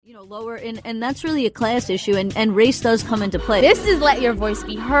lower in, and that's really a class issue, and race does come into play. This is Let Your Voice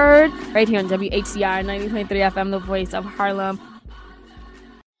Be Heard, right here on WHCR 90.3 FM, the voice of Harlem.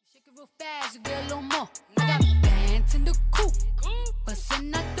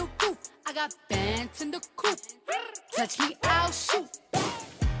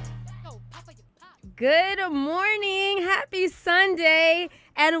 Good morning, happy Sunday,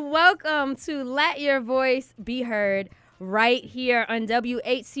 and welcome to Let Your Voice Be Heard, right here on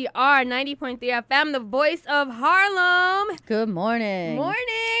WHCR 90.3 FM, the voice of Harlem. Good morning.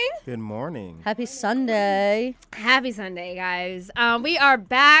 Morning. Good morning. Happy Sunday. Happy Sunday, guys. We are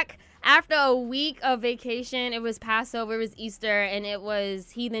back after a week of vacation. It was Passover, it was Easter, and it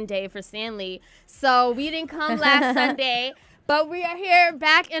was Heathen Day for Stanley. So we didn't come last Sunday, but we are here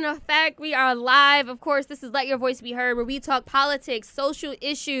back in effect. We are live. Of course, this is Let Your Voice Be Heard, where we talk politics, social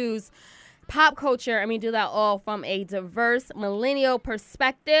issues, pop culture, and we do that all from a diverse millennial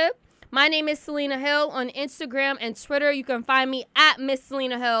perspective. My name is Selena Hill on Instagram and Twitter. You can find me at Miss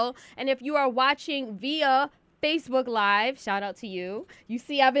Selena Hill. And if you are watching via Facebook Live, shout out to you. You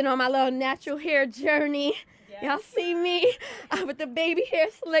see I've been on my little natural hair journey. Yes. Y'all see me with the baby hair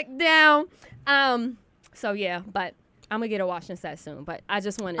slicked down. So yeah, but I'm going to get a washing set soon, but I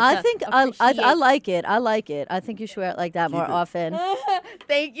just wanted to I like it. I like it. I think you should wear it like that more often.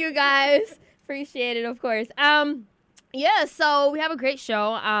 Thank you, guys. Appreciate it, of course. Yeah, so we have a great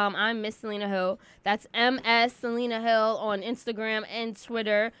show. I'm Miss Selena Hill. That's MS Selena Hill on Instagram and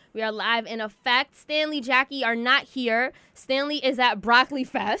Twitter. We are live in effect. Stanley, Jackie are not here. Stanley is at Broccoli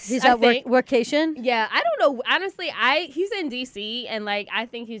Fest. He's at workation? Yeah, I don't know. Honestly, he's in D.C., and, I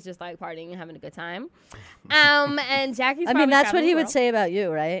think he's just, partying and having a good time. And Jackie's that's what he would say about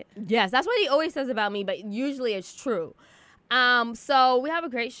you, right? Yes, that's what he always says about me, but usually it's true. So we have a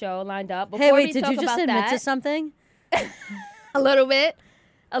great show lined up. Hey, wait, did you just admit to something? A little bit.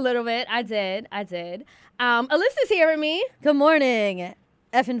 I did. Alyssa's here with me. Good morning.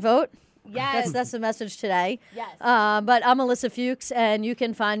 Effing vote. Yes. That's the message today. Yes. But I'm Alyssa Fuchs, and you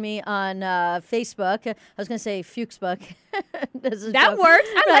can find me on Facebook. I was going to say Fuchsbook. That works.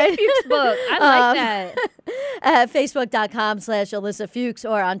 I like Fuchsbook. I like that. At Facebook.com/Alyssa Fuchs,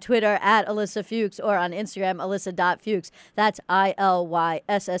 or on Twitter at Alyssa Fuchs, or on Instagram, Alyssa.Fuchs. That's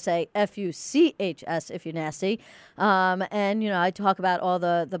ILYSSAFUCHS if you're nasty. And, I talk about all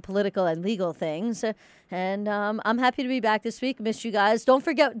the political and legal things. And I'm happy to be back this week. Missed you guys. Don't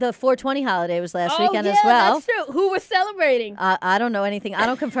forget the 420 holiday was last weekend as well. That's true. Who was celebrating? I don't know anything. I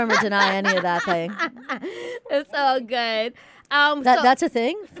don't confirm or deny any of that thing. It's all good. That's a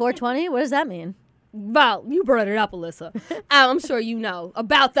thing? 420? What does that mean? Well, you brought it up, Alyssa. I'm sure you know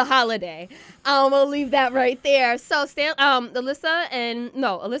about the holiday. We'll leave that right there. So, Alyssa's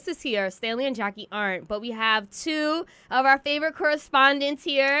here. Stanley and Jackie aren't, but we have two of our favorite correspondents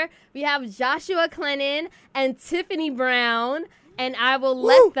here. We have Joshua Clennon and Tiffany Brown, and I will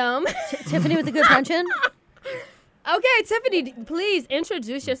let them. Tiffany with the good pension? Okay, Tiffany, please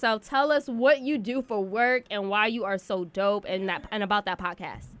introduce yourself. Tell us what you do for work and why you are so dope and about that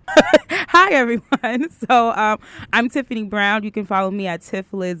podcast. Hi, everyone. So I'm Tiffany Brown. You can follow me at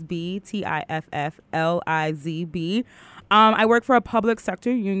TiffLizB, TiffLizB. I work for a public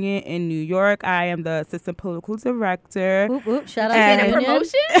sector union in New York. I am the assistant political director. Whoop, whoop. Shout out to the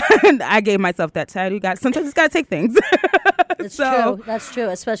promotion. I gave myself that title. Sometimes you got to take things. True. That's true,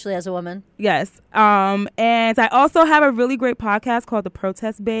 especially as a woman. Yes. And I also have a really great podcast called The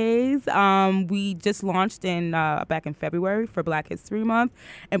Protest Bays. We just launched back in February for Black History Month,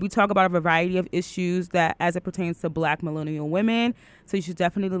 and we talk about a variety of issues that as it pertains to Black millennial women. So you should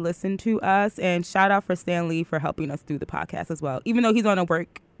definitely listen to us, and shout out for Stanley for helping us through the podcast as well, even though he's on a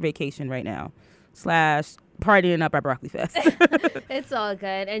work vacation right now / partying up at Broccoli Fest. It's all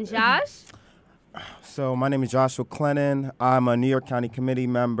good. And Josh? So my name is Joshua Clennon. I'm a New York County Committee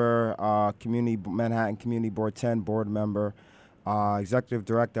member, Manhattan Community Board 10 board member, executive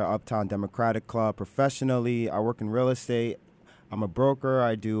director, Uptown Democratic Club. Professionally, I work in real estate. I'm a broker.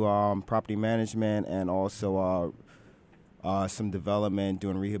 I do property management and also some development,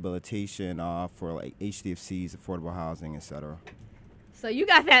 doing rehabilitation for HDFCs, affordable housing, etc. So you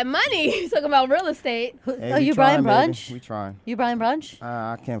got that money. Talking about real estate. Hey, you Brian Brunch? Baby. We trying. You Brian Brunch?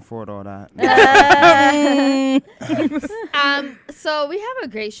 I can't afford all that. So we have a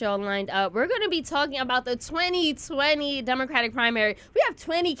great show lined up. We're going to be talking about the 2020 Democratic primary. We have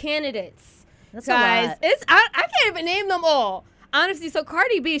 20 candidates. That's guys. a lot. I can't even name them all. Honestly, so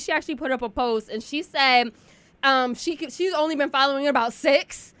Cardi B, she actually put up a post, and she said she's only been following about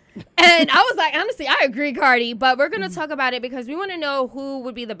 6. And I was like, honestly, I agree, Cardi. But we're going to talk about it because we want to know who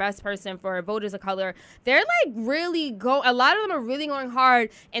would be the best person for voters of color. They're like really a lot of them are really going hard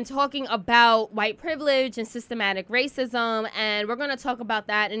and talking about white privilege and systematic racism. And we're going to talk about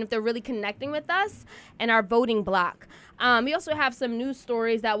that and if they're really connecting with us and our voting block. We also have some news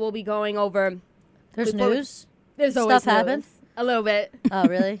stories that we'll be going over. There's news? There's always Stuff happened? A little bit. Oh,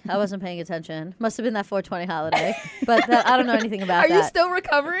 really? I wasn't paying attention. Must have been that 420 holiday. But I don't know anything about that. Are you still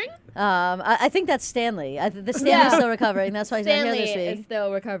recovering? I think that's Stanley. Stanley's still recovering. That's why he's not here this Stanley week. is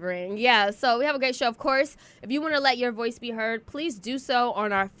still recovering. Yeah, so we have a great show. Of course, if you want to let your voice be heard, please do so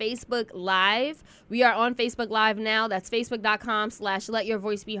on our Facebook Live. We are on Facebook Live now. That's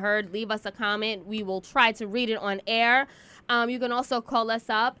facebook.com/letyourvoicebeheard. Leave us a comment. We will try to read it on air. You can also call us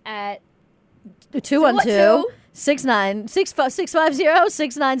up at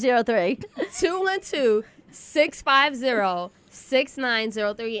 212-650-6903.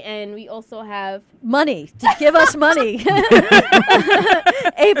 212-650-6903. And we also have money. Give us money.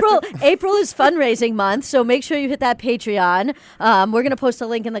 April is fundraising month, so make sure you hit that Patreon. We're going to post a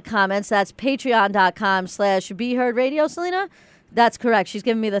link in the comments. That's patreon.com/BeHeardRadio, Selena. That's correct. She's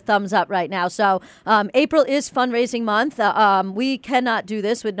giving me the thumbs up right now. So April is fundraising month. We cannot do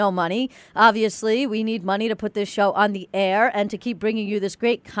this with no money. Obviously, we need money to put this show on the air and to keep bringing you this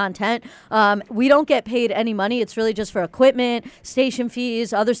great content. We don't get paid any money. It's really just for equipment, station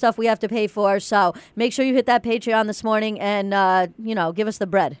fees, other stuff we have to pay for. So make sure you hit that Patreon this morning and, give us the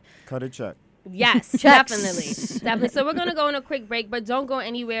bread. Cut a check. Yes, definitely. So we're going to go on a quick break, but don't go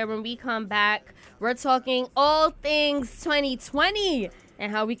anywhere. When we come back, we're talking all things 2020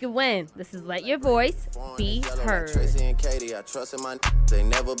 and how we could win. This is Let Your Voice Be Heard. Tracy and Katie, I trust in my they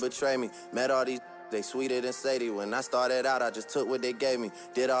never betray me. Met all these they sweeter than Sadie. When I started out, I just took what they gave me.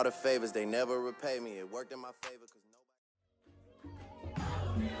 Did all the favors, they never repay me. It worked in my favor cause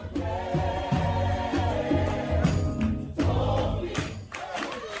nobody.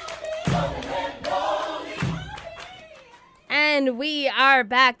 And we are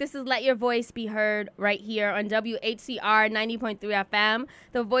back. This is Let Your Voice Be Heard right here on WHCR 90.3 FM,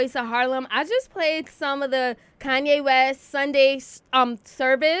 the voice of Harlem. I just played some of the Kanye West Sunday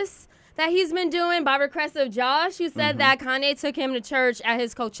service that he's been doing by request of Josh, who said that Kanye took him to church at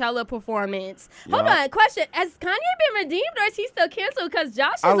his Coachella performance. Yep. Hold on, question. Has Kanye been redeemed or is he still canceled? Because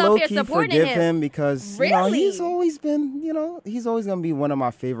Josh is up here supporting forgive him because Really? he's always been, he's always going to be one of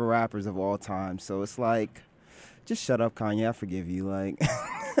my favorite rappers of all time. So it's like, just shut up, Kanye. I forgive you. Like,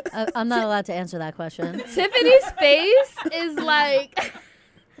 I'm not allowed to answer that question. Tiffany's face is like,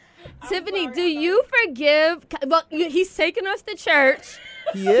 Tiffany, do you forgive? Well, he's taking us to church.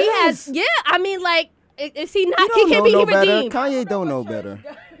 he is. I mean, like, is he not? He Can be better. redeemed? Kanye don't know better.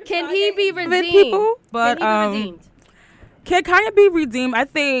 Can he be redeemed? People, but Can he be redeemed? Can Kanye be redeemed? I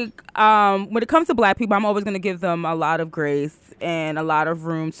think when it comes to black people, I'm always going to give them a lot of grace and a lot of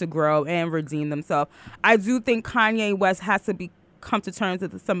room to grow and redeem themselves. I do think Kanye West has to come to terms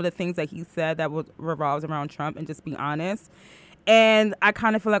with some of the things that he said that revolves around Trump and just be honest. And I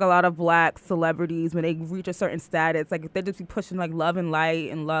kind of feel like a lot of black celebrities, when they reach a certain status, like they just be pushing like love and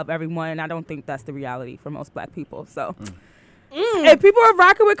light and love everyone. And I don't think that's the reality for most black people. So if people are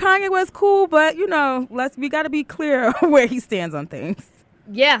rocking with Kanye West, cool. But, we got to be clear where he stands on things.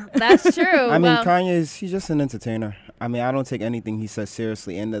 Yeah, that's true. I mean, he's just an entertainer. I mean, I don't take anything he says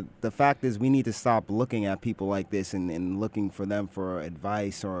seriously. And the fact is we need to stop looking at people like this and looking for them for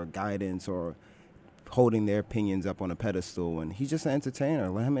advice or guidance or holding their opinions up on a pedestal. And he's just an entertainer.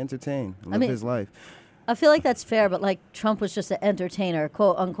 Let him entertain. Live his life. I feel like that's fair, but like Trump was just an entertainer,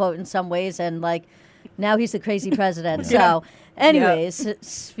 quote unquote, in some ways. And like now he's the crazy president. So anyways,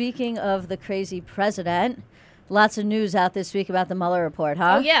 speaking of the crazy president, lots of news out this week about the Mueller report,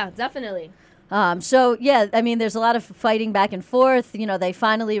 huh? Oh, yeah, definitely. There's a lot of fighting back and forth. They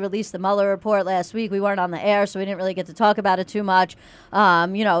finally released the Mueller report last week. We weren't on the air, so we didn't really get to talk about it too much.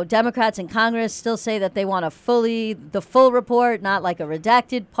 Democrats in Congress still say that they want the full report, not like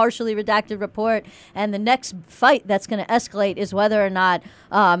a partially redacted report. And the next fight that's going to escalate is whether or not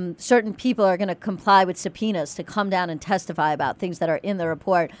certain people are going to comply with subpoenas to come down and testify about things that are in the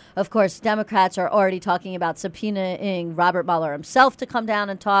report. Of course, Democrats are already talking about subpoenaing Robert Mueller himself to come down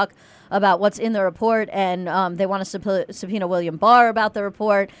and talk about what's in the report, and they want to subpoena William Barr about the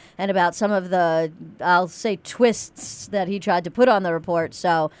report and about some of the, I'll say, twists that he tried to put on the report.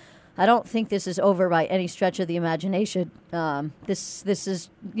 So I don't think this is over by any stretch of the imagination. This is,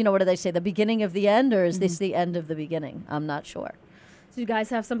 what do they say, the beginning of the end, or is this the end of the beginning? I'm not sure. Do you guys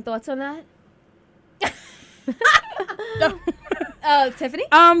have some thoughts on that? Tiffany?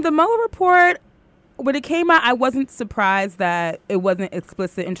 The Mueller report, when it came out, I wasn't surprised that it wasn't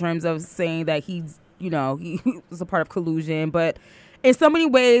explicit in terms of saying that he's, he was a part of collusion. But in so many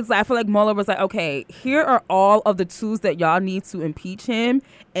ways, I feel like Mueller was like, okay, here are all of the tools that y'all need to impeach him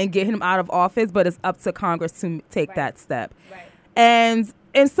and get him out of office, but it's up to Congress to take that step. Right. And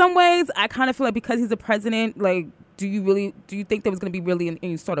in some ways, I kind of feel like because he's a president, like, do you think there was going to be really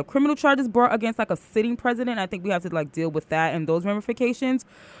any sort of criminal charges brought against like a sitting president? I think we have to like deal with that and those ramifications.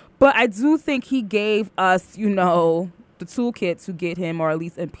 But I do think he gave us, the toolkit to get him or at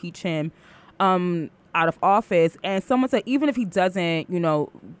least impeach him out of office. And someone said even if he doesn't,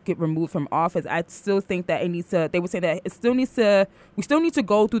 get removed from office, I still think that they would say that we still need to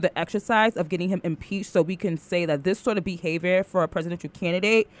go through the exercise of getting him impeached so we can say that this sort of behavior for a presidential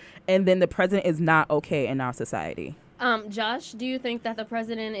candidate and then the president is not okay in our society. Josh, do you think that the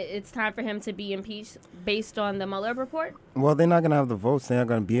president, it's time for him to be impeached based on the Mueller report? Well, they're not going to have the votes. They're not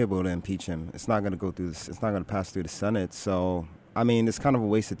going to be able to impeach him. It's not going to go through this. It's not going to pass through the Senate. So, I mean, it's kind of a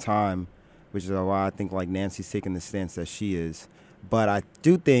waste of time, which is why I think like Nancy's taking the stance that she is. But I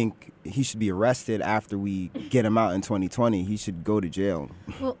do think he should be arrested after we get him out in 2020. He should go to jail.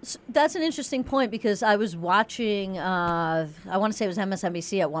 Well, that's an interesting point because I was watching, I want to say it was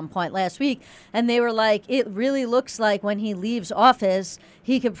MSNBC at one point last week, and they were like, it really looks like when he leaves office,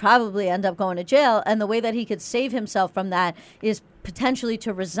 he could probably end up going to jail. And the way that he could save himself from that is potentially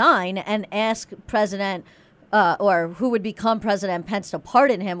to resign and ask President or who would become President Pence to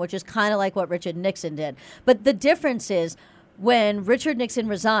pardon him, which is kind of like what Richard Nixon did. But the difference is, when Richard Nixon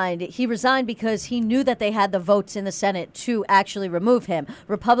resigned, he resigned because he knew that they had the votes in the Senate to actually remove him.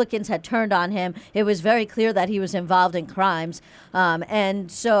 Republicans had turned on him. It was very clear that he was involved in crimes.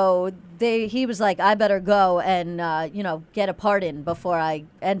 And so he was like, I better go and, get a pardon before I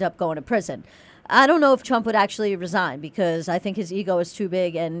end up going to prison. I don't know if Trump would actually resign because I think his ego is too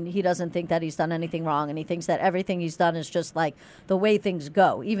big and he doesn't think that he's done anything wrong. And he thinks that everything he's done is just like the way things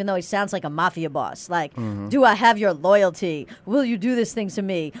go, even though he sounds like a mafia boss. Like, do I have your loyalty? Will you do this thing to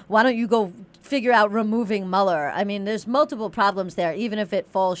me? Why don't you go figure out removing Mueller? I mean, there's multiple problems there, even if it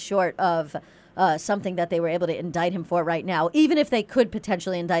falls short of something that they were able to indict him for right now, even if they could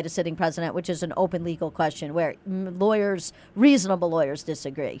potentially indict a sitting president, which is an open legal question where reasonable lawyers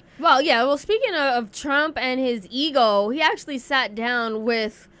disagree. Well, yeah. Well, speaking of Trump and his ego, he actually sat down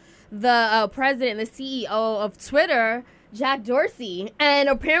with the president, the CEO of Twitter, Jack Dorsey, and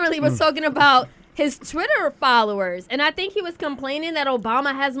apparently was talking about his Twitter followers. And I think he was complaining that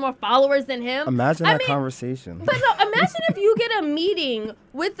Obama has more followers than him. Imagine that conversation. But no, imagine if you get a meeting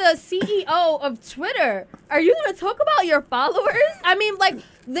with the CEO of Twitter. Are you going to talk about your followers? I mean,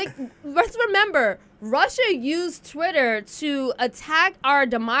 let's remember, Russia used Twitter to attack our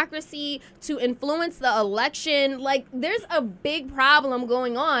democracy, to influence the election. Like, there's a big problem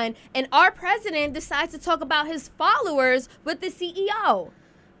going on, and our president decides to talk about his followers with the CEO.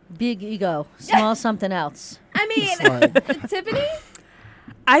 Big ego, small something else. I mean, Tiffany?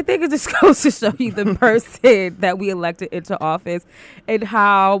 I think it just goes to show you the person that we elected into office and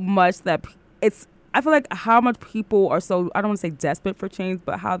how much I feel like how much people are so, I don't want to say desperate for change,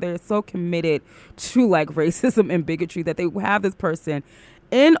 but how they're so committed to like racism and bigotry that they have this person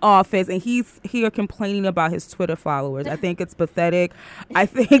in office and he's here complaining about his Twitter followers. I think it's pathetic. I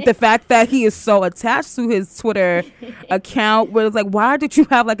think the fact that he is so attached to his Twitter account, where it's like, why did you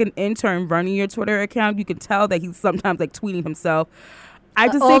have like an intern running your Twitter account? You can tell that he's sometimes like tweeting himself. I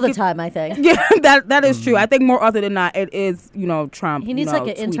just all the time, I think. Yeah, that is true. I think more often than not, it is, Trump. He needs like an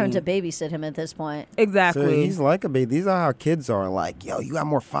intern to babysit him at this point. Exactly. So he's like a baby. These are how kids are. Like, yo, you got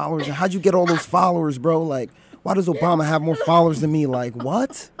more followers. How'd you get all those followers, bro? Like, why does Obama have more followers than me? Like,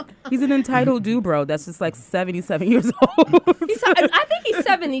 what? He's an entitled dude, bro. That's just like 77 years old. I think he's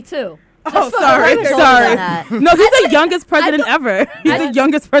 72. Oh, sorry. No, he's the youngest president ever. He's the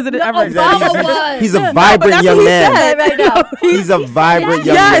youngest president ever. Obama was. He's a vibrant young man. Right now. He's a vibrant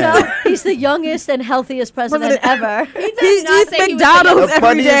young man. He's the youngest and healthiest president ever. He eats McDonald's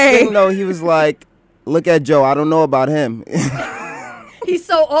every day. Thing, though, he was like, look at Joe. I don't know about him. He's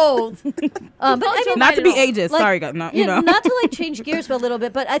so old. But I mean, not to be ageist. like, sorry, not to like change gears a little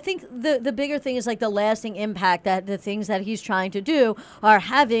bit, but I think the bigger thing is like the lasting impact that the things that he's trying to do are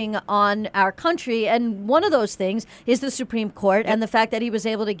having on our country. And one of those things is the Supreme Court and the fact that he was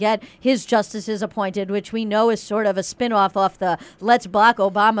able to get his justices appointed, which we know is sort of a spinoff off the Let's Block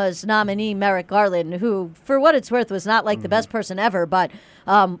Obama's nominee, Merrick Garland, who, for what it's worth, was not like the best person ever, but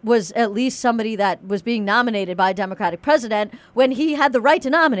was at least somebody that was being nominated by a Democratic president when he had the the right to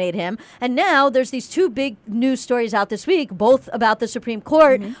nominate him. And now there's these two big news stories out this week, both about the Supreme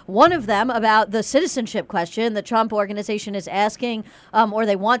Court. One of them about the citizenship question. The Trump organization is asking, or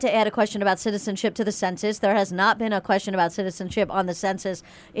they want to add a question about citizenship to the census. There has not been a question about citizenship on the census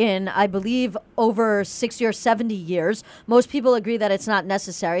in, I believe, over 60 or 70 years. Most people agree that it's not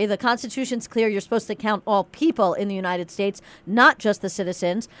necessary. The Constitution's clear. You're supposed to count all people in the United States, not just the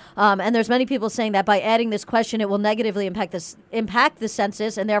citizens. And there's many people saying that by adding this question, it will negatively impact the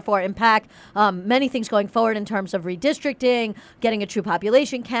census and therefore impact many things going forward in terms of redistricting, getting a true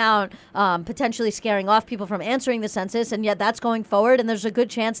population count, potentially scaring off people from answering the census. And yet that's going forward. And there's a good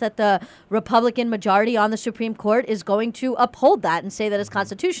chance that the Republican majority on the Supreme Court is going to uphold that and say that it's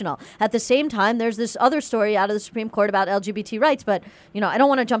constitutional. At the same time, there's this other story out of the Supreme Court about LGBT rights. But, I don't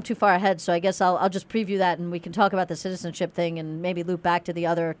want to jump too far ahead. So I guess I'll just preview that and we can talk about the citizenship thing and maybe loop back to the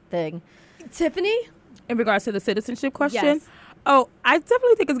other thing. Tiffany? In regards to the citizenship question? Yes. Oh, I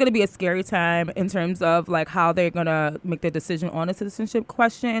definitely think it's going to be a scary time in terms of like how they're going to make their decision on a citizenship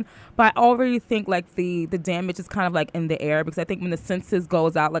question. But I already think like the damage is kind of like in the air because I think when the census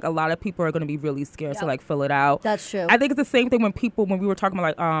goes out, like a lot of people are going to be really scared to like fill it out. That's true. I think it's the same thing when we were talking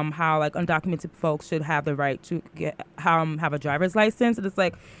about like how like undocumented folks should have the right to have a driver's license. And it's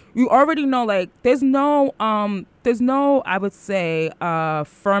like you already know like there's no I would say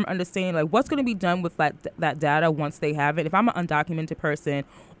firm understanding like what's going to be done with that data once they have it. If I'm an undocumented person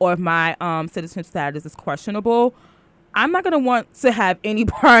or if my citizenship status is questionable, I'm not going to want to have any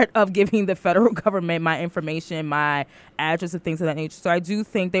part of giving the federal government my information, my address, and things of that nature. So I do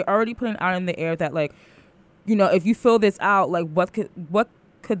think they're already putting out in the air that like, if you fill this out, like what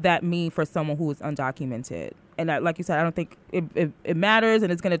could that mean for someone who is undocumented? And like you said, I don't think it matters,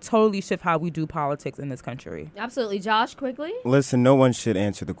 and it's going to totally shift how we do politics in this country. Absolutely. Josh, quickly? Listen, no one should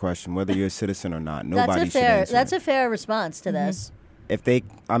answer the question, whether you're a citizen or not. Nobody should answer That's a fair response to this. If they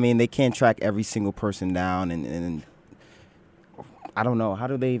can't track every single person down, and I don't know. How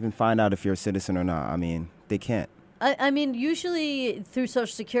do they even find out if you're a citizen or not? I mean, they can't. I mean, usually through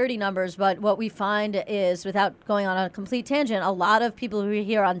Social Security numbers, but what we find is, without going on a complete tangent, a lot of people who are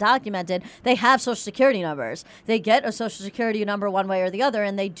here undocumented, they have Social Security numbers. They get a Social Security number one way or the other,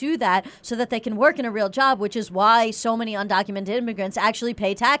 and they do that so that they can work in a real job, which is why so many undocumented immigrants actually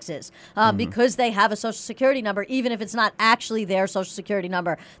pay taxes, because they have a Social Security number, even if it's not actually their Social Security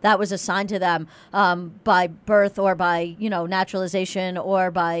number that was assigned to them by birth or by, naturalization or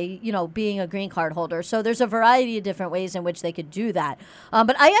by, being a green card holder. So there's a variety of different ways in which they could do that.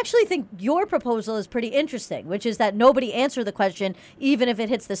 But I actually think your proposal is pretty interesting, which is that nobody answer the question, even if it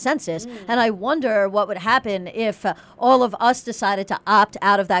hits the census. And I wonder what would happen if all of us decided to opt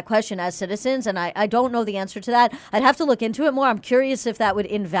out of that question as citizens. And I don't know the answer to that. I'd have to look into it more. I'm curious if that would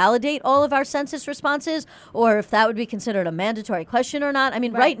invalidate all of our census responses or if that would be considered a mandatory question or not. I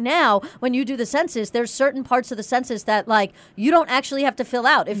mean, right now, when you do the census, there's certain parts of the census that, like, you don't actually have to fill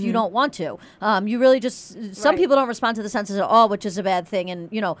out if you don't want to. You really just, some people don't respond to the census at all, which is a bad thing. And,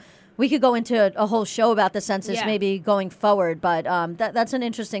 we could go into a whole show about the census maybe going forward, but that's an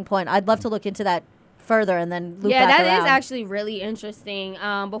interesting point. I'd love to look into that further and then loop back around. Yeah, that is actually really interesting.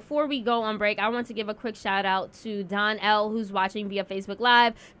 Before we go on break, I want to give a quick shout out to Don L, who's watching via Facebook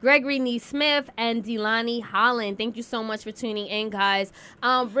Live, Gregory Neesmith, and Delani Holland. Thank you so much for tuning in, guys.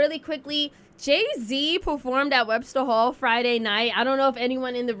 Really quickly, Jay-Z performed at Webster Hall Friday night. I don't know if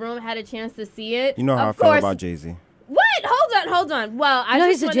anyone in the room had a chance to see it. You know how I feel about Jay-Z. What? Hold on. Well, I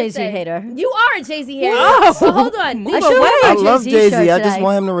he's a Jay-Z hater. You are a Jay-Z hater. So hold on. I love Jay-Z. I just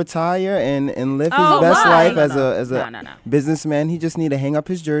want him to retire and live his best life as a businessman. He just need to hang up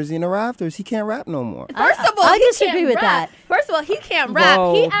his jersey in the rafters. He can't rap no more. First of all, I disagree with that. First of all, he can't rap.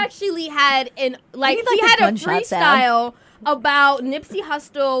 Whoa. He actually had he had a freestyle about Nipsey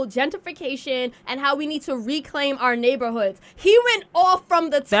Hussle, gentrification, and how we need to reclaim our neighborhoods. He went off from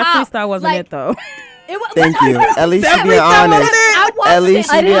the top. That freestyle wasn't it, though. Thank you. At least you being honest. At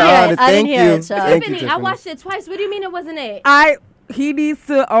least you being honest. Thank you. Tiffany, I watched it twice. What do you mean it wasn't it? He needs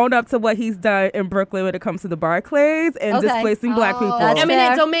to own up to what he's done in Brooklyn when it comes to the Barclays and displacing black people.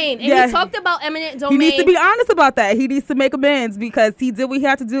 Eminent domain. And he talked about eminent domain. He needs to be honest about that. He needs to make amends because he did what he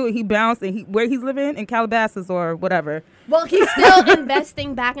had to do. And he bounced. And where he's living in Calabasas or whatever. Well, he's still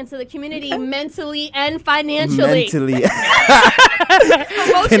investing back into the community mentally and financially. Can I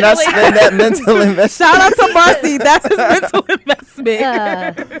spend that mental investment? Shout out to Marcy. That's his mental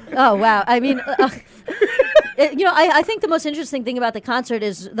investment. Oh, wow. I mean... I think the most interesting thing about the concert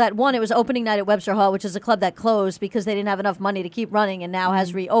is that, one, it was opening night at Webster Hall, which is a club that closed because they didn't have enough money to keep running and now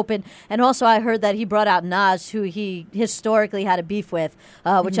has reopened. And also I heard that he brought out Nas, who he historically had a beef with,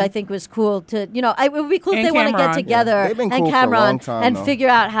 which I think was cool to, it would be cool if they want to get together They've been and cool for a long Cameron time, and though. figure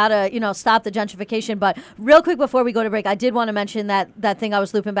out how to, stop the gentrification. But real quick before we go to break, I did want to mention that thing I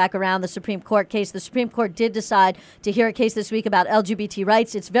was looping back around, the Supreme Court case. The Supreme Court did decide to hear a case this week about LGBT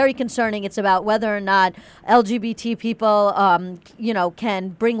rights. It's very concerning. It's about whether or not LGBT people, can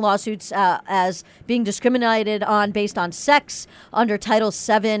bring lawsuits as being discriminated on based on sex under Title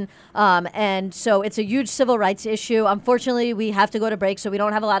VII. And so it's a huge civil rights issue. Unfortunately, we have to go to break, so we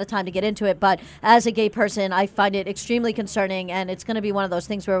don't have a lot of time to get into it. But as a gay person, I find it extremely concerning, and it's going to be one of those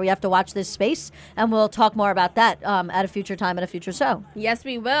things where we have to watch this space, and we'll talk more about that at a future time, at a future show. Yes,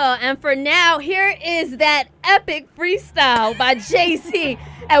 we will. And for now, here is that epic freestyle by Jay-Z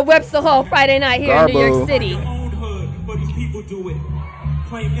at Webster Hall Friday night here in New York City. Own hood, but these people do it.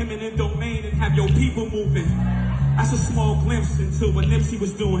 Claim eminent domain and have your people moving. That's a small glimpse into what Nipsey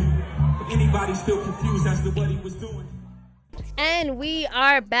was doing. But anybody still confused as to what he was doing. And we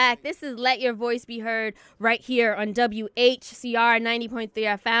are back. This is Let Your Voice Be Heard right here on WHCR 90.3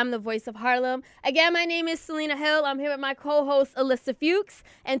 FM, the voice of Harlem. Again, my name is Selena Hill. I'm here with my co-host, Alyssa Fuchs,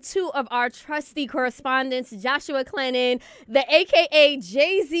 and two of our trusty correspondents, Joshua Clennon, the AKA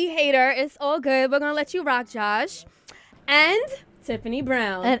Jay-Z hater. It's all good. We're going to let you rock, Josh. And Tiffany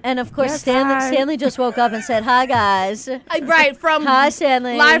Brown. And of course, Yes, Stanley just woke up and said, "Hi, guys." Right, from Hi,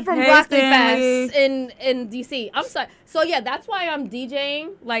 Stanley. live from Hey, Broccoli Stanley. Fest in DC. I'm sorry. So yeah, that's why I'm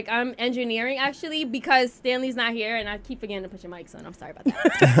DJing. Like I'm engineering actually because Stanley's not here, and I keep forgetting to put your mics on. I'm sorry about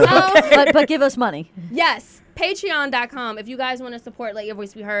that. but give us money. Yes, Patreon.com. If you guys want to support Let Your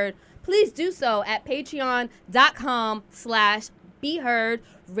Voice Be Heard, please do so at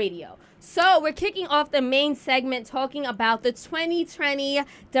patreon.com/BeHeardRadio. So we're kicking off the main segment talking about the 2020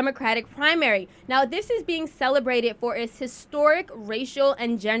 Democratic primary. Now, this is being celebrated for its historic racial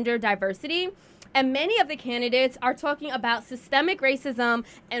and gender diversity. And many of the candidates are talking about systemic racism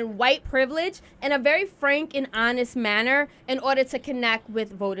and white privilege in a very frank and honest manner in order to connect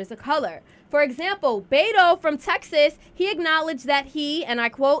with voters of color. For example, Beto from Texas, he acknowledged that he, and I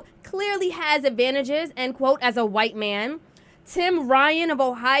quote, clearly has advantages, end quote, as a white man. Tim Ryan of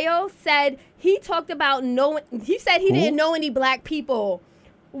Ohio said he talked about he said he didn't know any black people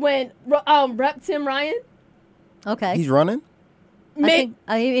when Rep Tim Ryan. Okay. He's running?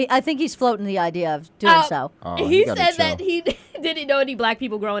 I think he's floating the idea of doing so. Oh, He gotta said chill. that he didn't know any black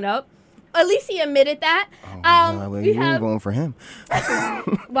people growing up. At least he admitted that. Well, We you have, ain't voting for him.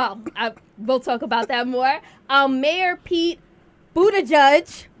 well, we'll talk about that more. Mayor Pete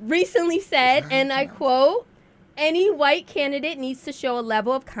Buttigieg recently said, and I quote, any white candidate needs to show a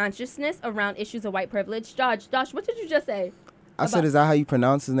level of consciousness around issues of white privilege. Josh, what did you just say? I said, is that how you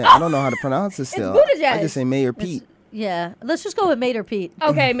pronounce his name? I don't know how to pronounce it still. Buttigieg. I just say Mayor Pete. Yeah. Let's just go with Mater Pete.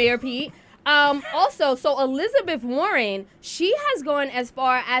 Okay, Mayor Pete. Also, so Elizabeth Warren, she has gone as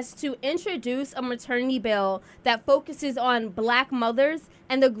far as to introduce a maternity bill that focuses on black mothers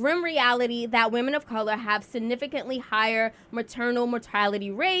and the grim reality that women of color have significantly higher maternal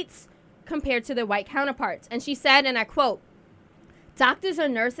mortality rates compared to their white counterparts. And she said, and I quote, doctors or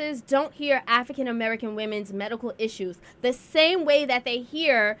nurses don't hear African American women's medical issues the same way that they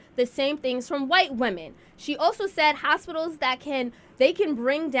hear the same things from white women. She also said hospitals can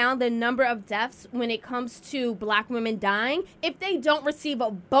bring down the number of deaths when it comes to black women dying if they don't receive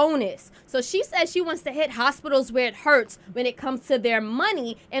a bonus. So she says she wants to hit hospitals where it hurts when it comes to their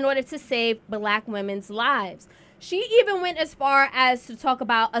money in order to save black women's lives. She even went as far as to talk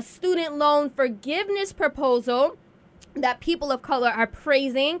about a student loan forgiveness proposal that people of color are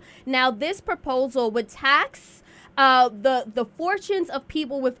praising. Now, this proposal would tax the fortunes of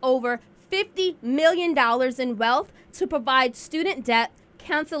people with over $50 million in wealth to provide student debt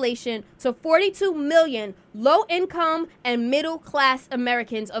cancellation to 42 million low-income and middle-class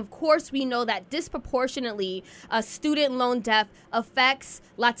Americans. Of course, we know that disproportionately student loan debt affects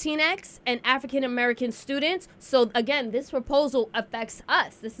Latinx and African-American students. So, again, this proposal affects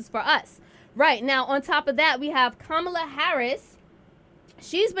us. This is for us. Right. Now, on top of that, we have Kamala Harris.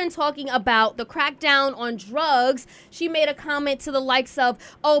 She's been talking about the crackdown on drugs. She made a comment to the likes of,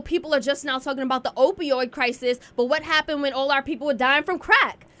 oh, people are just now talking about the opioid crisis, but what happened when all our people were dying from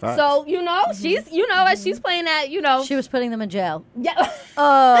crack? Facts. So, she's, as she's playing that, She was putting them in jail. Yeah.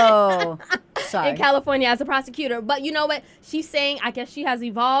 Oh, sorry. In California as a prosecutor. But you know what? She's saying, I guess she has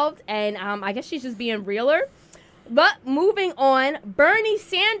evolved, and I guess she's just being realer. But moving on, Bernie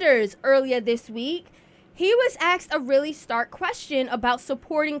Sanders earlier this week, he was asked a really stark question about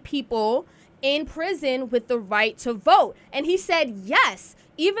supporting people in prison with the right to vote. And he said, yes,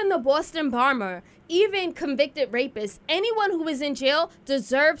 even the Boston bomber, even convicted rapists, anyone who is in jail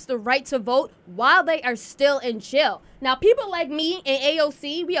deserves the right to vote while they are still in jail. Now, people like me and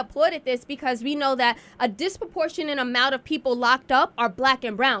AOC, we applauded this because we know that a disproportionate amount of people locked up are black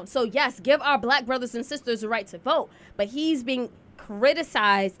and brown. So, yes, give our black brothers and sisters the right to vote. But he's being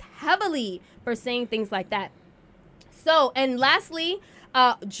criticized heavily for saying things like that. So, and lastly,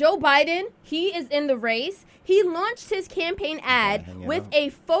 Joe Biden, he is in the race. He launched his campaign ad with a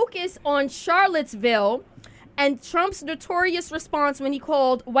focus on Charlottesville and Trump's notorious response when he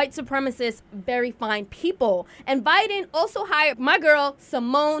called white supremacists very fine people. And Biden also hired my girl,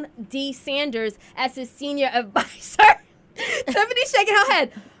 Simone D. Sanders, as his senior advisor. Tiffany's shaking her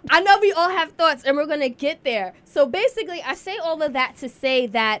head. I know we all have thoughts, and we're going to get there. So basically, I say all of that to say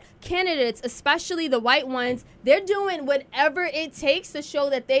that candidates, especially the white ones, they're doing whatever it takes to show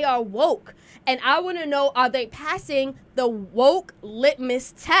that they are woke. And I want to know, are they passing the woke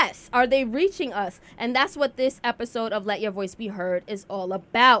litmus test? Are they reaching us? And that's what this episode of Let Your Voice Be Heard is all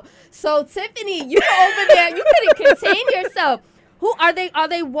about. So, Tiffany, you over there, you couldn't contain yourself. Who are they? Are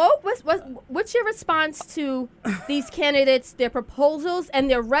they woke? What's your response to these candidates, their proposals, and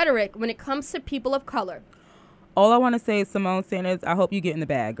their rhetoric when it comes to people of color? All I want to say is, Simone Sanders, I hope you get in the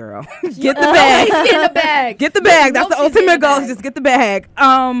bag, girl. Get the bag. Get in the bag. Get the bag. That's the ultimate goal. Just get the bag.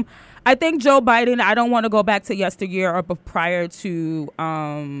 I think Joe Biden, I don't want to go back to yesteryear or prior to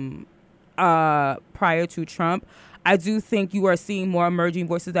Trump. I do think you are seeing more emerging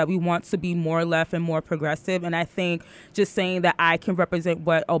voices that we want to be more left and more progressive. And I think just saying that I can represent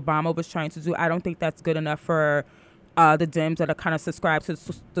what Obama was trying to do, I don't think that's good enough for the Dems that are kind of subscribed to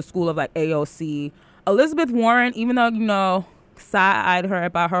the school of like AOC. Elizabeth Warren, even though, side-eyed her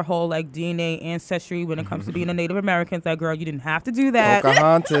about her whole like DNA ancestry when it comes to being a Native American. It's like, girl, you didn't have to do that.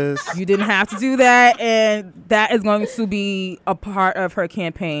 Pocahontas. You didn't have to do that, and that is going to be a part of her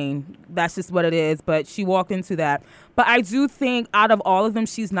campaign. That's just what it is. But she walked into that. But I do think out of all of them,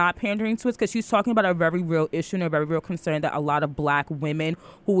 she's not pandering to us because she's talking about a very real issue and a very real concern that a lot of black women,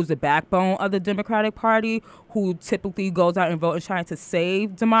 who is the backbone of the Democratic Party, who typically goes out and vote and trying to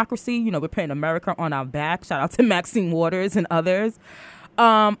save democracy. You know, we're putting America on our back. Shout out to Maxine Waters and others.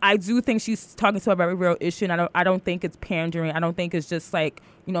 I do think she's talking to a very real issue, and I don't think it's pandering. I don't think it's just like,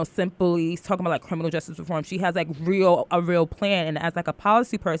 simply talking about like criminal justice reform. She has like a real plan, and as like a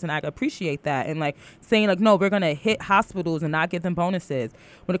policy person, I appreciate that. And like saying like, no, we're gonna hit hospitals and not give them bonuses.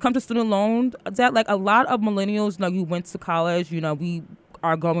 When it comes to student loan debt, like a lot of millennials, you went to college, we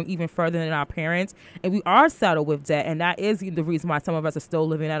are going even further than our parents, and we are saddled with debt, and that is the reason why some of us are still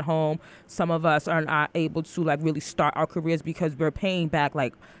living at home. Some of us are not able to like really start our careers because we're paying back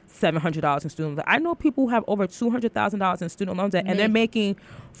like $700 in student loan. I know people who have over $200,000 in student loan debt, and they're making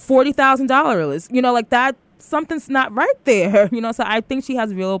 $40,000. Like that, something's not right there. So I think she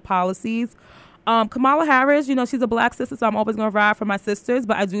has real policies. Kamala Harris, she's a black sister, so I'm always going to ride for my sisters,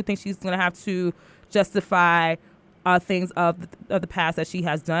 but I do think she's going to have to justify things of the past that she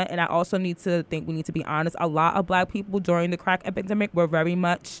has done. And I also need to think we need to be honest. A lot of black people during the crack epidemic were very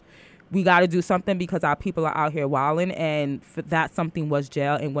much, we got to do something because our people are out here wilding, and for that something was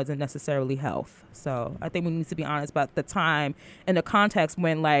jail and wasn't necessarily health. So I think we need to be honest about the time and the context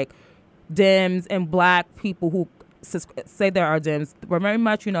when like Dems and black people who say there are Dems were very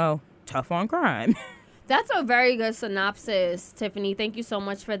much, tough on crime. That's a very good synopsis, Tiffany. Thank you so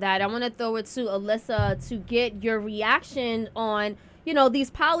much for that. I want to throw it to Alyssa to get your reaction on, these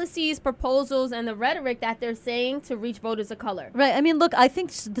policies, proposals, and the rhetoric that they're saying to reach voters of color. Right. I mean, look, I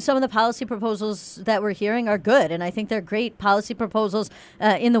think some of the policy proposals that we're hearing are good, and I think they're great policy proposals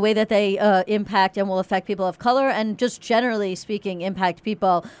in the way that they impact and will affect people of color, and just generally speaking, impact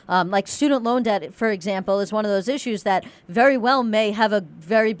people. Like student loan debt, for example, is one of those issues that very well may have a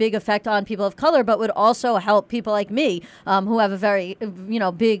very big effect on people of color, but would also help people like me who have a very,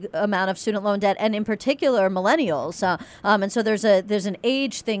 big amount of student loan debt, and in particular, millennials. And so there's an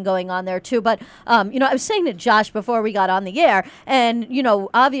age thing going on there too. But, I was saying to Josh before we got on the air, and,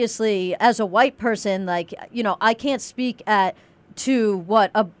 obviously as a white person, like, I can't speak to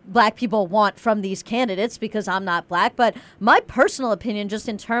what black people want from these candidates because I'm not black. But my personal opinion, just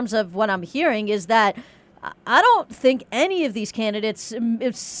in terms of what I'm hearing, is that I don't think any of these candidates,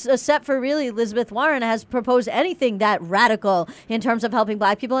 except for really Elizabeth Warren, has proposed anything that radical in terms of helping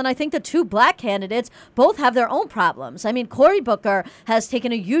black people. And I think the two black candidates both have their own problems. I mean, Cory Booker has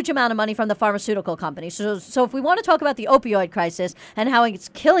taken a huge amount of money from the pharmaceutical companies. So if we want to talk about the opioid crisis and how it's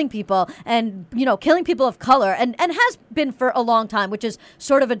killing people and, killing people of color and has been for a long time, which is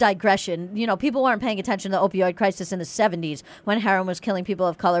sort of a digression. People weren't paying attention to the opioid crisis in the 70s when heroin was killing people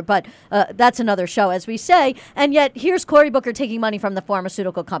of color. But that's another show, as we say. And yet here's Cory Booker taking money from the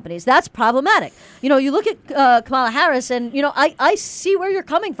pharmaceutical companies. That's problematic. You look at Kamala Harris and, I see where you're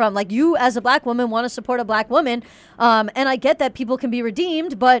coming from. Like, you as a black woman want to support a black woman. And I get that people can be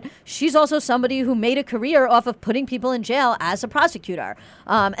redeemed, but she's also somebody who made a career off of putting people in jail as a prosecutor.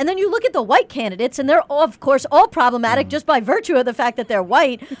 And then you look at the white candidates and they're, of course, all problematic just by virtue of the fact that they're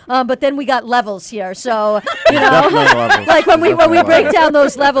white. But then we got levels here. So, like when we break down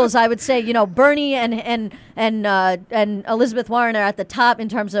those levels, I would say, Bernie and Elizabeth Warren are at the top in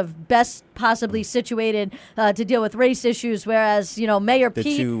terms of best possibly situated to deal with race issues, whereas Mayor The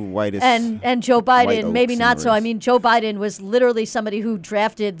Pete two whitest and Joe white Biden oaks maybe in not the so. I race. mean, Joe Biden was literally somebody who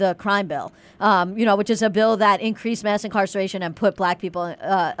drafted the crime bill, which is a bill that increased mass incarceration and put black people,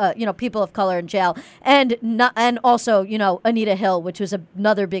 people of color in jail, and also Anita Hill, which was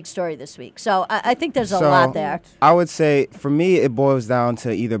another big story this week. So I think there's a lot there. I would say for me it boils down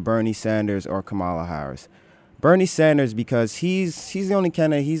to either Bernie Sanders or Kamala Harris. Bernie Sanders, because he's the only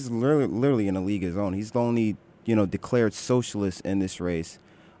candidate, he's literally in a league of his own. He's the only, declared socialist in this race.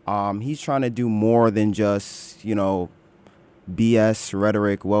 He's trying to do more than just, BS,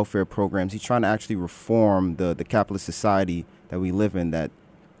 rhetoric, welfare programs. He's trying to actually reform the capitalist society that we live in that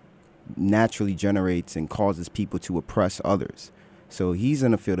naturally generates and causes people to oppress others. So he's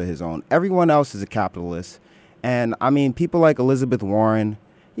in a field of his own. Everyone else is a capitalist. And, I mean, people like Elizabeth Warren,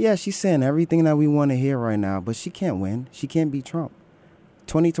 yeah, she's saying everything that we want to hear right now, but she can't win. She can't beat Trump.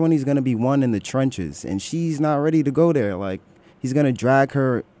 2020 is going to be won in the trenches, and she's not ready to go there. Like, he's going to drag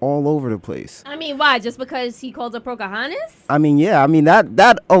her all over the place. I mean, why? Just because he called her Pocahontas? I mean, yeah. I mean,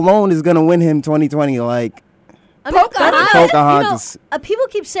 that alone is going to win him 2020. Like, Pocahontas. People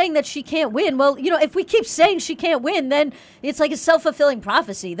keep saying that she can't win. Well, if we keep saying she can't win, then it's like a self-fulfilling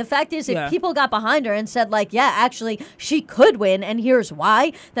prophecy. The fact is, if people got behind her and said, like, yeah, actually, she could win, and here's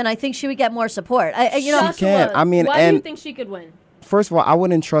why, then I think she would get more support. She can't. I mean, why do you think she could win? First of all, I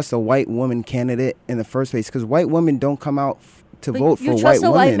wouldn't trust a white woman candidate in the first place because white women don't come out to vote for white women. You trust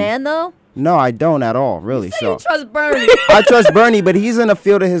a white man, though? No, I don't at all, really. You trust Bernie. I trust Bernie, but he's in a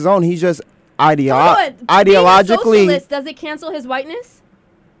field of his own. He's just ideologically. Being a socialist, does it cancel his whiteness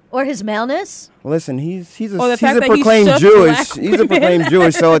or his maleness? Listen, he's a proclaimed Jewish. He's a proclaimed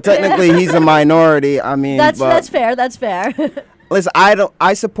Jewish, so technically he's a minority. I mean, that's fair. That's fair. Listen,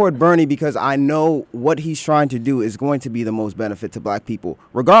 I support Bernie because I know what he's trying to do is going to be the most benefit to black people,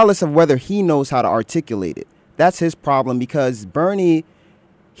 regardless of whether he knows how to articulate it. That's his problem because Bernie,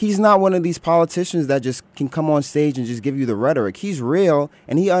 he's not one of these politicians that just can come on stage and just give you the rhetoric. He's real,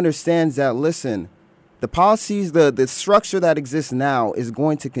 and he understands that, listen, the policies, the structure that exists now is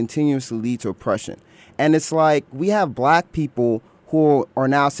going to continuously lead to oppression. And it's like we have black people who are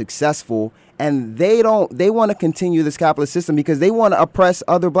now successful, and they want to continue this capitalist system because they want to oppress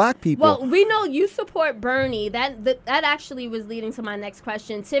other black people. Well, we know you support Bernie. That actually was leading to my next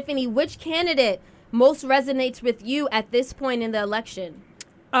question. Tiffany, which candidate most resonates with you at this point in the election?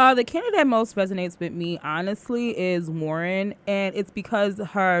 The candidate that most resonates with me, honestly, is Warren, and it's because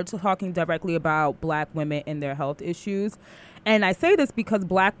her talking directly about black women and their health issues. And I say this because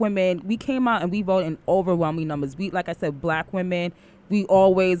black women, we came out and we voted in overwhelming numbers. We, like I said, black women, we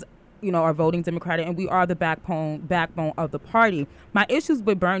always, are voting Democratic, and we are the backbone of the party. My issues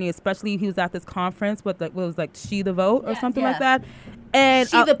with Bernie, especially he was at this conference with She the Vote or something like that. And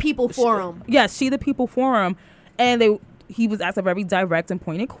She the People Forum. Yes, She the People Forum. And he was asked a very direct and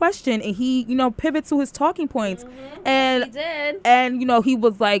pointed question, and he, pivoted to his talking points. Mm-hmm. And he did. And, he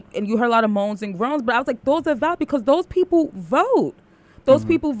was like, and you heard a lot of moans and groans, but I was like, those are valid because those people vote. Those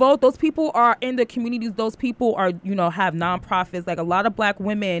people vote. Those people are in the communities. Those people are, have nonprofits. Like a lot of black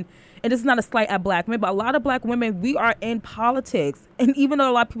women, and this is not a slight at black women, but a lot of black women, we are in politics. And even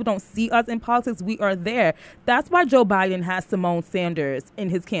though a lot of people don't see us in politics, we are there. That's why Joe Biden has Simone Sanders in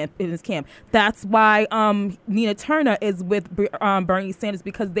his camp. That's why Nina Turner is with Bernie Sanders,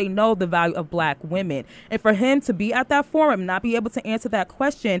 because they know the value of black women. And for him to be at that forum, not be able to answer that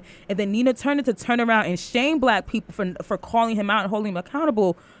question, and then Nina Turner to turn around and shame black people for calling him out and holding him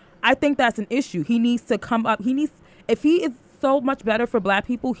accountable, I think that's an issue. He needs to come up. If he is so much better for black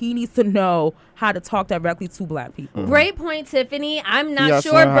people, he needs to know how to talk directly to black people. Great point, Tiffany. I'm not He has to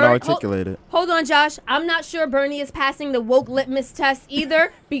sure. learn how to articulate it. Hold on, Josh. I'm not sure Bernie is passing the woke litmus test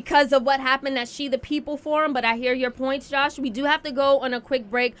either because of what happened at She the People Forum. But I hear your points, Josh. We do have to go on a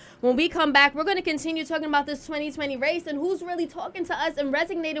quick break. When we come back, we're going to continue talking about this 2020 race and who's really talking to us and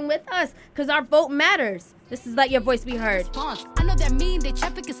resonating with us because our vote matters. This is Let Your Voice Be Heard. I know that mean they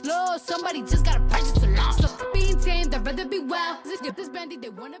traffic is slow. Somebody just got to purchase a law. So being tamed, I'd rather be wild. This bandit, they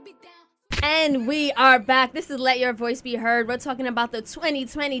want to be down. And we are back. This is Let Your Voice Be Heard. We're talking about the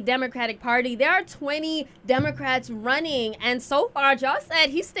 2020 Democratic Party. There are 20 Democrats running. And so far, Josh said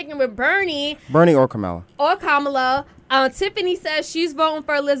he's sticking with Bernie. Bernie or Kamala. Or Kamala. Tiffany says she's voting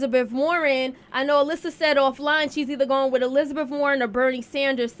for Elizabeth Warren. I know Alyssa said offline she's either going with Elizabeth Warren or Bernie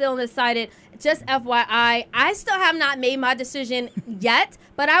Sanders. Still undecided. Just FYI, I still have not made my decision yet.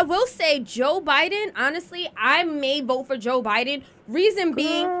 But I will say Joe Biden, honestly, I may vote for Joe Biden. Reason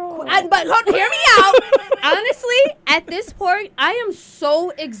being, but hear me out. Honestly, at this point, I am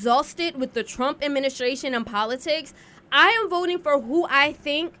so exhausted with the Trump administration and politics. I am voting for who I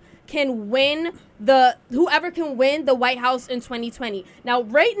think can win whoever can win the White House in 2020. Now,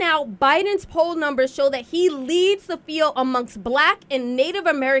 right now, Biden's poll numbers show that he leads the field amongst Black and Native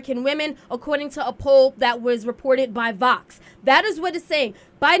American women, according to a poll that was reported by Vox. That is what it's saying.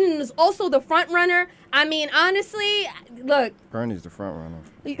 Biden is also the front runner. I mean, honestly, look. Bernie's the front runner.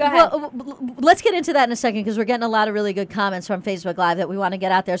 Go ahead. Well, let's get into that in a second because we're getting a lot of really good comments from Facebook Live that we want to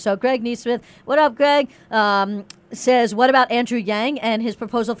get out there. So Greg Neesmith, what up, Greg? Says, what about Andrew Yang and his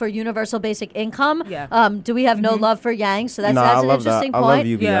proposal for universal basic income? Yeah. Do we have no love for Yang? So that's I an love interesting that.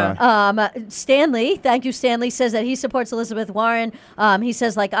 point. I love UBI. Stanley, thank you, Stanley, says that he supports Elizabeth Warren. He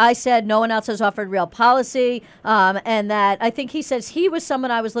says, like I said, no one else has offered real policy. And that I think he says he was someone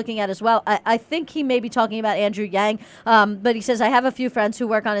I was looking at as well. I think he may be talking about Andrew Yang. But he says, I have a few friends who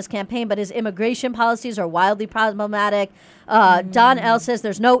work on his campaign, but his immigration policies are wildly problematic. Don L says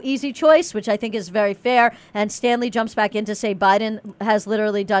there's no easy choice, which I think is very fair. And Stanley jumps back in to say Biden has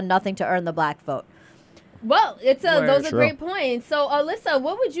literally done nothing to earn the black vote. Well, those are True. great points. So, Alyssa,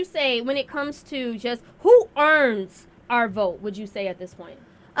 what would you say when it comes to just who earns our vote, would you say at this point?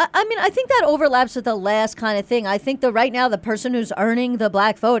 I mean, I think that overlaps with the last kind of thing. I think that right now the person who's earning the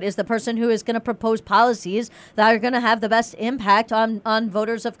black vote is the person who is going to propose policies that are going to have the best impact on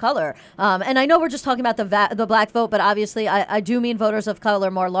voters of color. And I know we're just talking about the black vote, but obviously I do mean voters of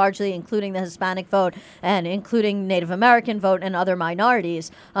color more largely, including the Hispanic vote and including Native American vote and other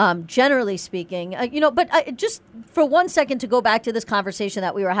minorities, generally speaking. But just for 1 second to go back to this conversation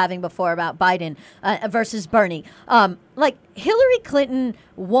that we were having before about Biden versus Bernie. Like Hillary Clinton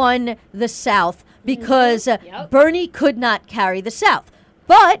won the South because Bernie could not carry the South.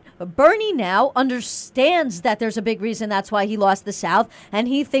 But Bernie now understands that there's a big reason that's why he lost the South, and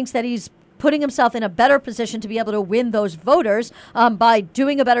he thinks that he's putting himself in a better position to be able to win those voters by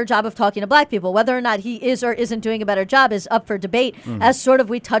doing a better job of talking to black people. Whether or not he is or isn't doing a better job is up for debate, as sort of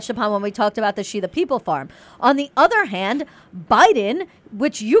we touched upon when we talked about the She the People farm. On the other hand, Biden,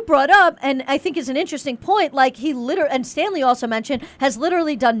 which you brought up, and I think is an interesting point, like he literally, and Stanley also mentioned, has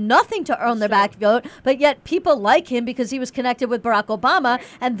literally done nothing to earn the black vote, but yet people like him because he was connected with Barack Obama,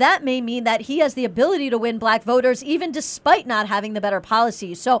 and that may mean that he has the ability to win black voters even despite not having the better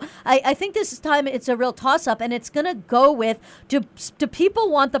policies. So I think this time it's a real toss-up, and it's going to go with, do people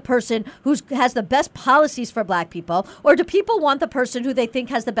want the person who has the best policies for black people, or do people want the person who they think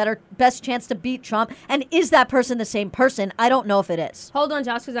has the best chance to beat Trump, and is that person the same person? I don't know if it is. Hold on,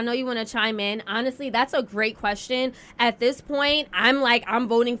 Josh, because I know you want to chime in. Honestly, that's a great question. At this point, I'm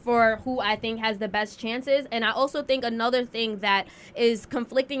voting for who I think has the best chances. And I also think another thing that is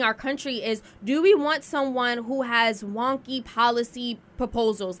conflicting our country is, do we want someone who has wonky policy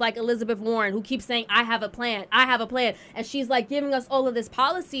proposals like Elizabeth Warren, who keeps saying, I have a plan, and she's like giving us all of this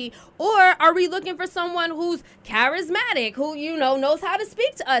policy? Or are we looking for someone who's charismatic, who, knows how to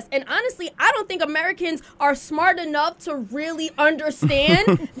speak to us? And honestly, I don't think Americans are smart enough to really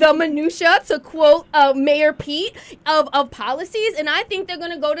understand the minutia, to quote Mayor Pete, of policies. And I think they're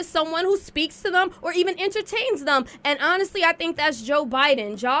going to go to someone who speaks to them or even entertains them. And honestly, I think that's Joe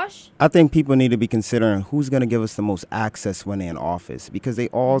Biden. Josh? I think people need to be considering who's going to give us the most access when they're in office, because they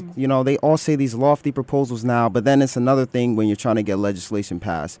all, they all say these lofty proposals now, but then it's another thing when you're trying to get legislation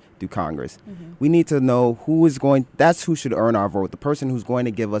passed through Congress. We need to know that's who should earn our vote, the person who's going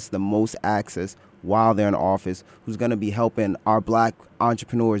to give us the most access while they're in office, who's going to be helping our black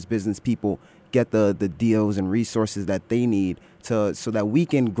entrepreneurs, business people get the deals and resources that they need so that we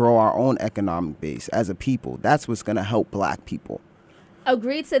can grow our own economic base as a people. That's what's going to help black people.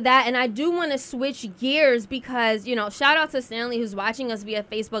 Agreed to that, and I do want to switch gears because, shout out to Stanley who's watching us via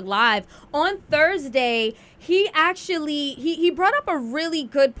Facebook Live. On Thursday, he actually, he brought up a really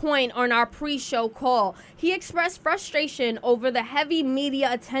good point on our pre-show call. He expressed frustration over the heavy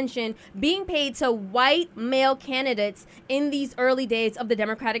media attention being paid to white male candidates in these early days of the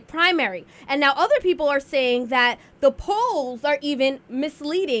Democratic primary. And now other people are saying that the polls are even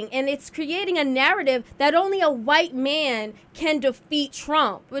misleading, and it's creating a narrative that only a white man can defeat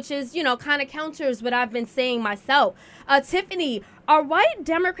Trump, which is, kind of counters what I've been saying myself. Tiffany, are white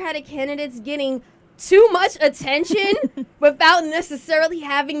Democratic candidates getting too much attention without necessarily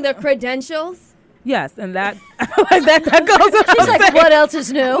having the credentials? Yes, and that that goes without She's like, saying. what else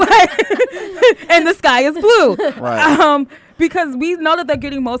is new? And the sky is blue. Right. Because we know that they're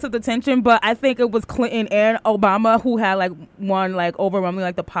getting most of the attention, but I think it was Clinton and Obama who had won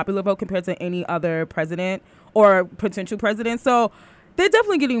overwhelmingly the popular vote compared to any other president or potential president. So they're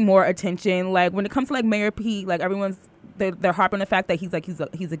definitely getting more attention. Like when it comes to Mayor Pete, everyone's they're harping on the fact that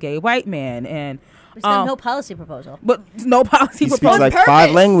he's a gay white man, and There's no policy proposal. but no policy He proposal. speaks purpose.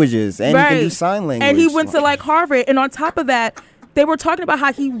 5 languages, and he can do Right. sign language. And he went to Harvard, and on top of that, they were talking about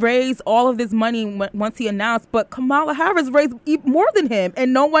how he raised all of this money once he announced, but Kamala Harris raised more than him,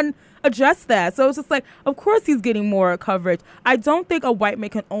 and no one addressed that. So it's just of course he's getting more coverage. I don't think a white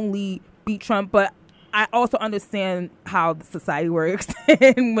man can only beat Trump, but I also understand how the society works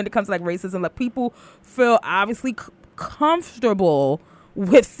and when it comes to racism. People feel obviously comfortable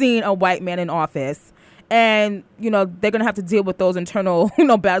with seeing a white man in office. And, they're going to have to deal with those internal,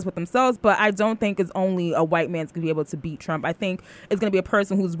 battles with themselves. But I don't think it's only a white man's going to be able to beat Trump. I think it's going to be a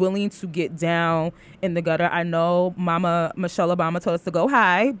person who's willing to get down in the gutter. I know Mama Michelle Obama told us to go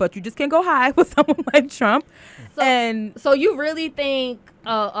high, but you just can't go high with someone like Trump. So you really think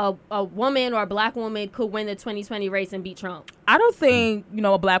a woman or a black woman could win the 2020 race and beat Trump? I don't think,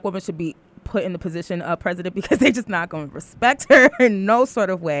 a black woman should be put in the position of president because they're just not going to respect her in no sort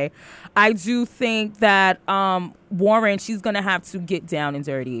of way. I do think that Warren, she's going to have to get down and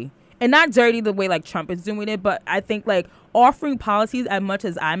dirty. And not dirty the way Trump is doing it, but I think offering policies as much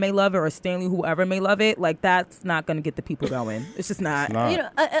as I may love it or Stanley, whoever may love it, that's not going to get the people going. It's just not. It's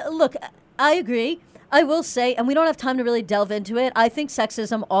not. Look, I agree. I will say, and we don't have time to really delve into it, I think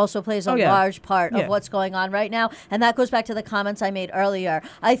sexism also plays a large part of what's going on right now. And that goes back to the comments I made earlier.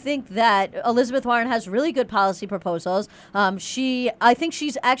 I think that Elizabeth Warren has really good policy proposals. I think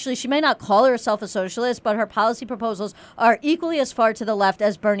she may not call herself a socialist, but her policy proposals are equally as far to the left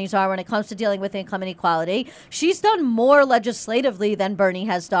as Bernie's are when it comes to dealing with income inequality. She's done more legislatively than Bernie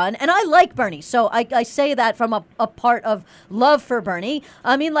has done. And I like Bernie. So I say that from a part of love for Bernie.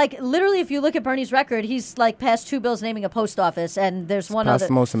 I mean, literally, if you look at Bernie's record, he's passed 2 bills naming a post office, and there's one passed other.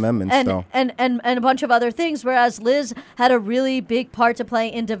 the most amendments, though. And a bunch of other things, whereas Liz had a really big part to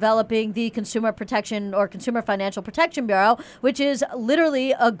play in developing the Consumer Protection or Consumer Financial Protection Bureau, which is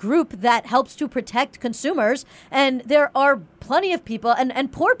literally a group that helps to protect consumers. And there are plenty of people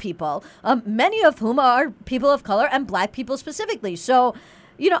and poor people, many of whom are people of color and black people specifically. So,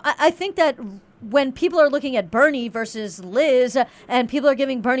 I think that when people are looking at Bernie versus Liz and people are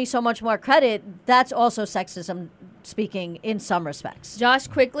giving Bernie so much more credit, that's also sexism speaking in some respects. Josh,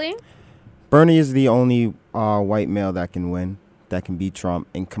 quickly. Bernie is the only white male that can win, that can beat Trump,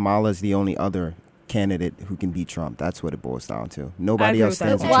 and Kamala is the only other candidate who can beat Trump. That's what it boils down to. Nobody else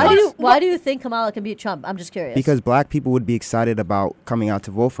stands a chance. Why do you think Kamala can beat Trump? I'm just curious. Because black people would be excited about coming out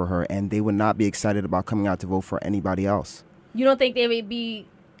to vote for her, and they would not be excited about coming out to vote for anybody else. You don't think they would be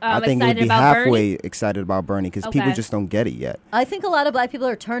I think it would be halfway excited about Bernie because people just don't get it yet. I think a lot of black people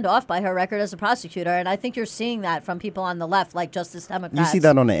are turned off by her record as a prosecutor, and I think you're seeing that from people on the left, like Justice Democrats. You see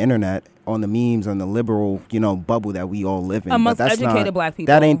that on the internet, on the memes, on the liberal, bubble that we all live in. Amongst but that's educated not, black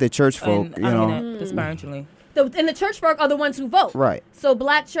people. That ain't the church folk, and, I mean it disparagingly. And the church folk are the ones who vote. Right. So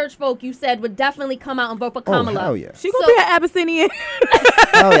black church folk, you said, would definitely come out and vote for Kamala. Oh, hell yeah. She gonna be an Abyssinian.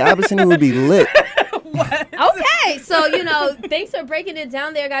 Hell yeah, Abyssinia would be lit. Okay, so, thanks for breaking it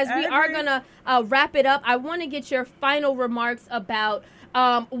down there, guys. We are going to wrap it up. I want to get your final remarks about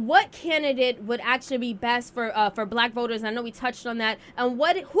what candidate would actually be best for black voters. I know we touched on that. And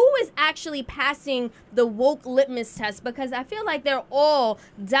who is actually passing the woke litmus test? Because I feel like they're all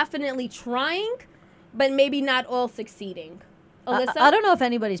definitely trying, but maybe not all succeeding. Alyssa? I don't know if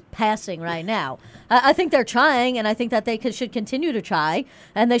anybody's passing right now. I think they're trying, and I think that they should continue to try,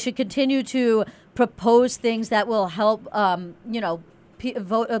 and they should continue to propose things that will help, black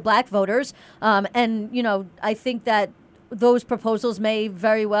voters. I think that those proposals may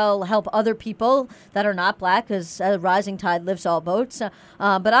very well help other people that are not black, because a rising tide lifts all boats.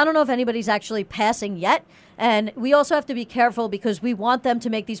 But I don't know if anybody's actually passing yet. And we also have to be careful because we want them to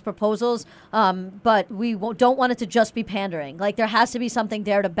make these proposals, but we don't want it to just be pandering. Like, there has to be something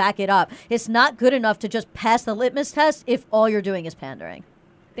there to back it up. It's not good enough to just pass the litmus test if all you're doing is pandering.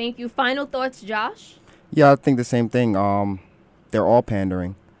 Thank you. Final thoughts, Josh? Yeah, I think the same thing. They're all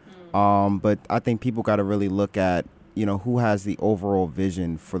pandering. But I think people got to really look at, who has the overall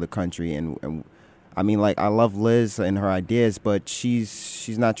vision for the country. And I mean, like, I love Liz and her ideas, but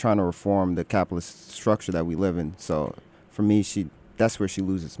she's not trying to reform the capitalist structure that we live in. So for me, that's where she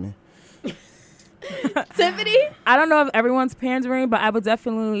loses me. Tiffany? I don't know if everyone's pandering, but I would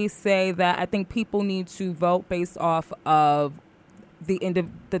definitely say that I think people need to vote based off of the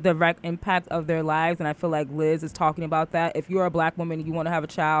direct impact of their lives. And I feel like Liz is talking about that. If you're a black woman and you want to have a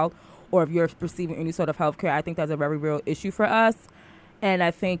child, or if you're receiving any sort of health care, I think that's a very real issue for us. And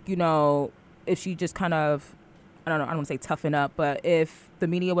I think, if she just kind of, I don't want to say toughen up, but if the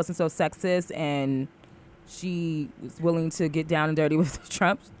media wasn't so sexist and she was willing to get down and dirty with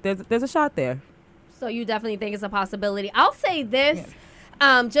Trump, there's a shot there. So you definitely think it's a possibility. I'll say this,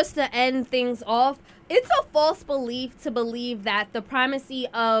 just to end things off. It's a false belief to believe that the primacy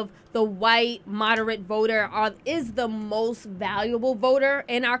of the white moderate voter is the most valuable voter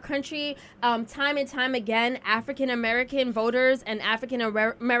in our country. Time and time again, African-American voters and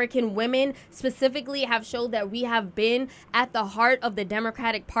African-American women specifically have showed that we have been at the heart of the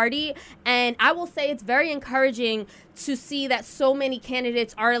Democratic Party. And I will say it's very encouraging to see that so many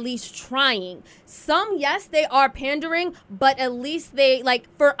candidates are at least trying. Some, yes, they are pandering, but at least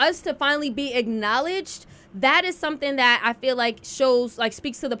for us to finally be acknowledged, that is something that I feel like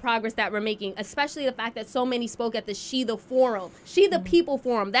speaks to the progress that we're making, especially the fact that so many spoke at the She the People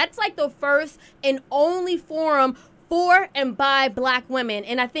Forum. That's like the first and only forum for and by black women.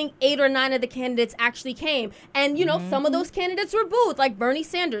 And I think 8 or 9 of the candidates actually came. And, some of those candidates were booed, like Bernie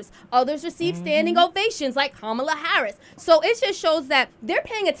Sanders. Others received standing ovations, like Kamala Harris. So it just shows that they're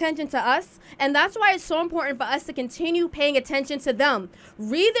paying attention to us. And that's why it's so important for us to continue paying attention to them.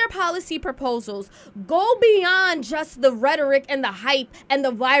 Read their policy proposals. Go beyond just the rhetoric and the hype and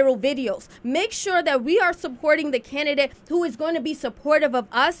the viral videos. Make sure that we are supporting the candidate who is going to be supportive of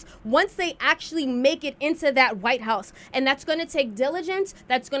us once they actually make it into that White House. And that's going to take diligence,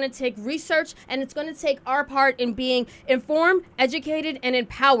 that's going to take research, and it's going to take our part in being informed, educated, and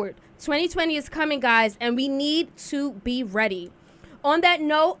empowered. 2020 is coming, guys, and we need to be ready. On that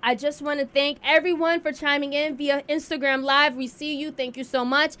note, I just want to thank everyone for chiming in via Instagram Live. We see you. Thank you so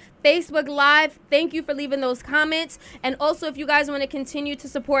much. Facebook Live, thank you for leaving those comments. And also, if you guys want to continue to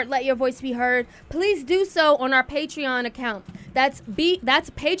support Let Your Voice Be Heard, please do so on our Patreon account. That's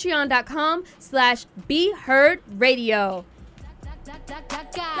patreon.com/BeHeardRadio.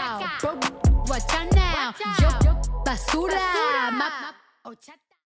 Watch out now. Basura.